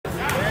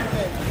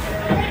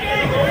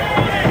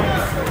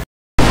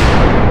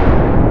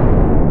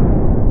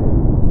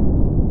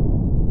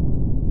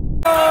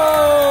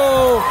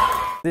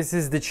This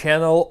is the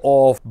channel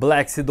of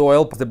black seed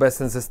oil, the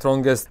best and the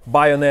strongest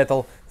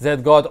Bionatal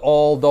that got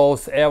all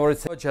those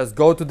awards. Just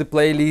go to the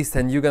playlist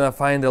and you're gonna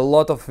find a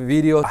lot of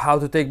videos how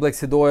to take black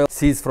seed oil,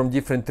 seeds from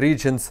different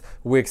regions.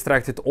 We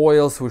extracted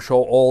oils, we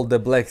show all the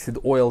black seed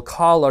oil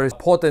colors,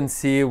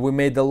 potency. We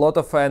made a lot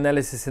of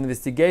analysis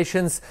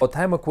investigations about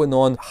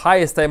thymoquinone,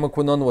 highest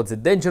thymoquinone, what's the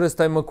dangerous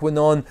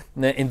thymoquinone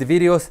in the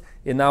videos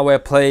in our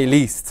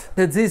playlist.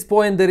 At this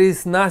point there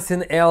is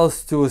nothing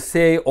else to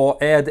say or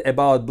add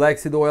about black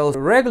seed oil.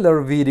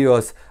 Regular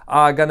videos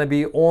are gonna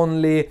be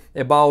only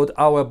about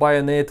our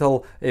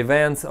Bionatal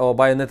events or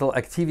Bionatal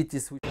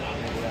activities.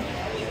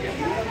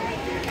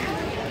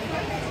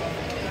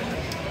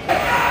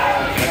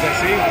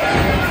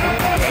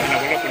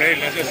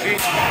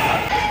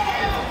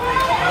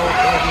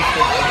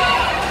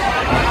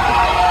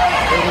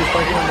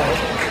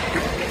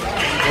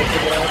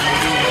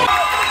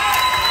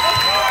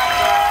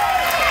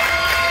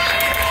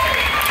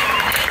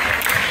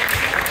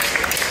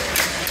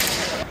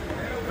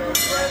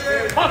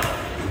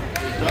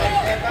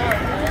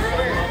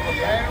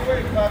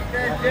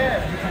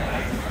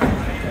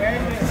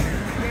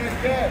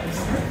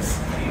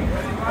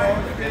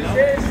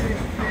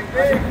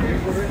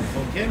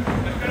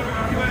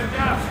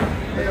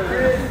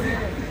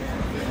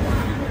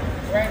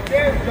 Right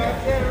there, drop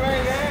that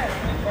right hand,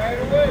 right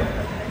away.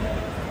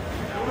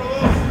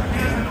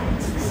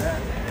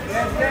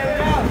 Let's get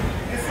it out.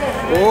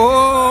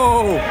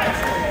 Whoa!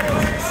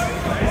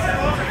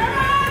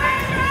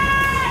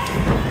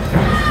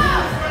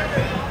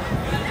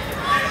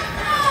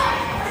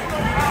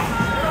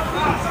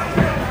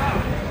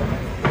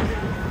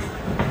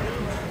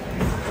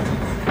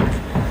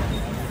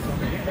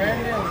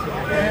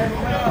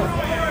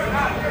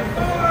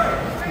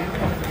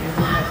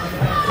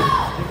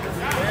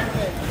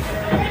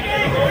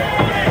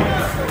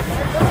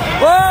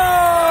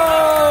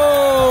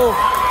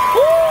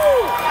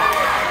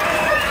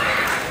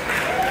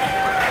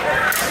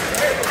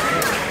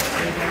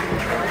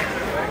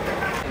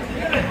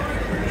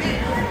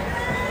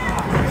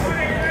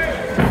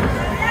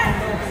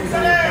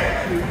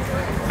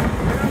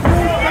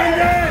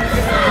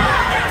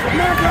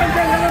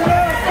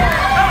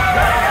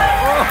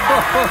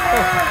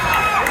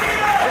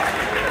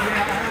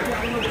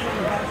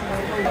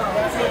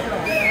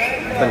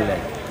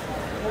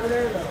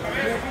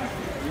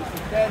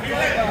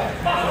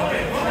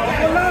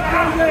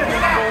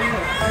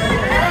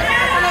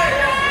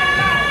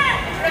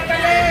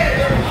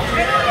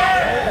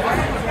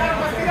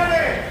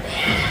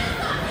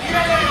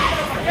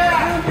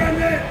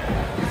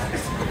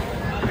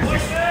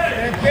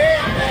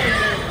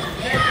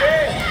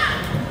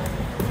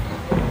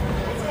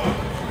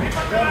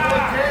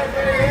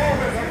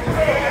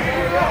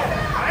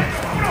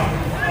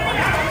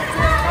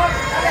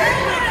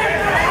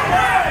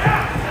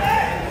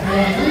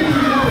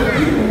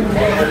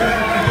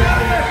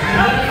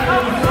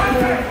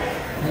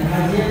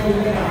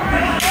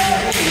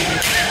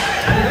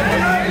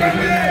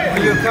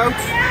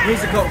 Coach?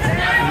 He's the coach. You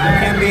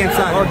can't be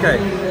inside. Okay.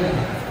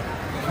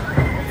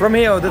 From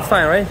here, that's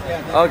fine, right?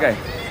 Yeah. Okay.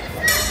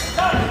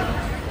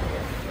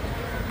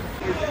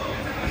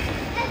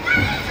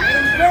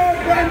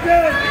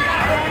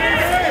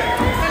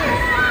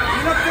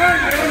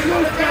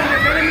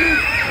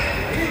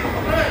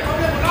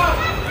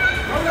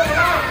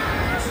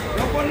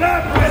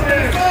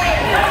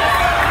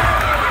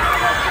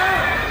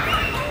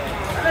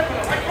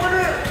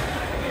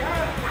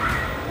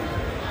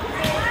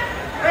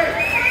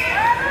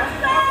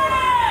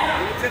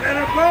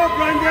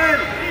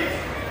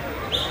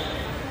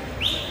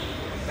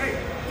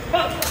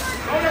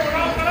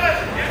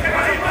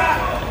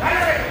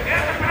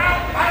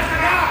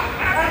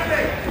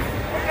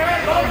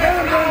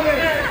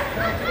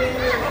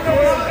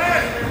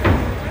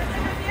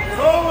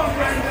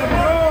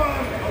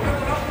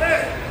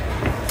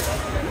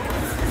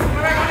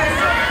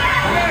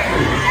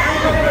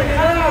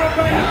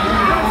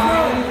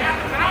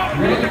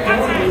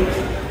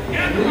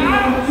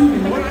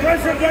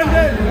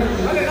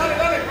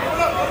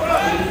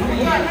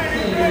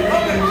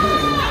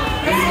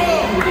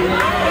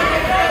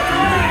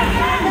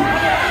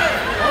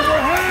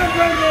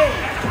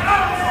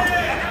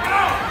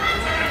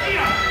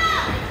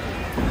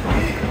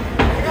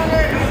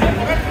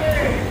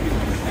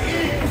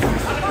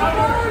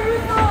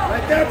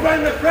 Apply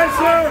the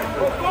pressure!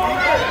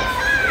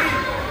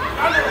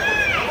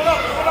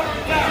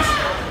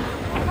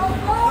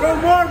 Throw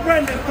more,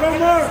 Brendan, throw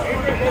more!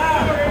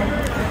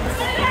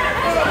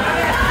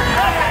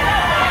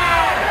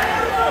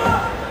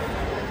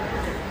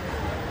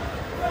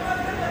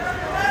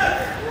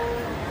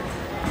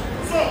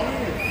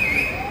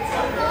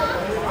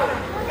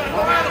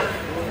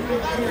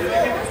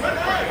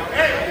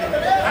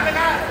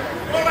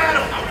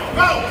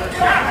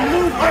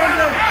 Move,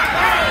 Brendan!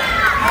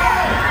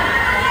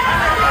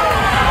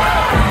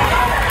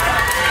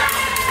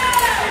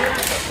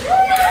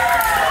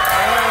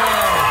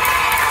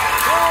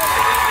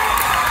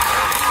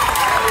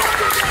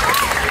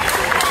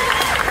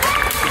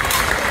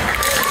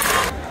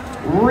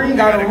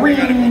 out of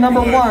ring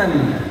number 1,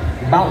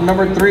 bout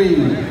number 3.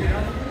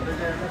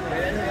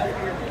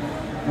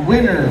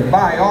 Winner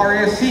by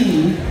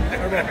RSC.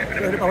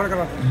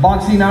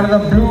 Boxing out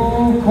of the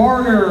blue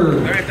corner,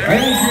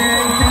 AJ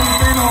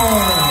Centeno.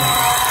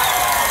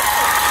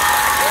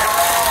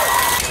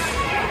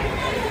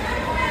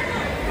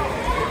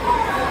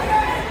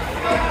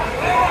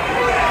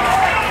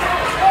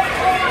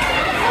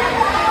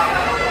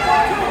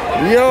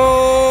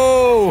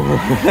 Yo!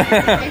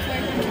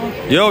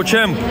 Yo,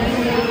 champ.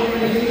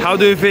 How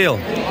do you feel? I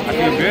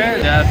feel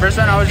good. Yeah, the first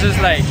one I was just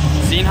like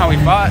seeing how he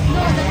fought,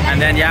 and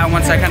then yeah,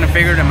 once I kind of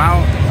figured him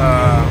out,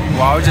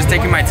 well, I was just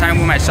taking my time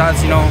with my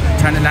shots, you know,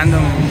 trying to land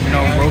them, you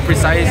know, real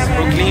precise,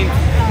 real clean.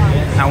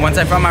 And once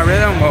I found my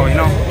rhythm, well, you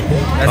know.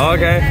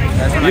 Okay.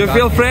 You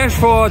feel fresh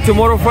for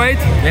tomorrow fight?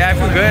 Yeah, I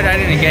feel good. I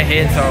didn't get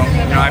hit, so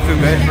you know, I feel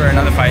good for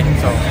another fight.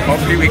 So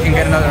hopefully we can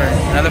get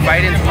another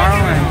fight in tomorrow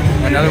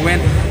and another win.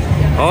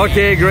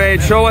 Okay,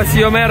 great. Show us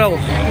your medal,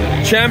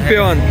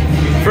 champion.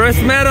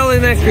 First medal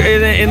in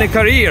a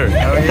career.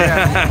 Oh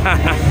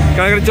yeah.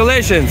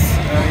 Congratulations.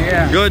 Oh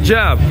yeah. Good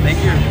job.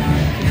 Thank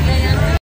you.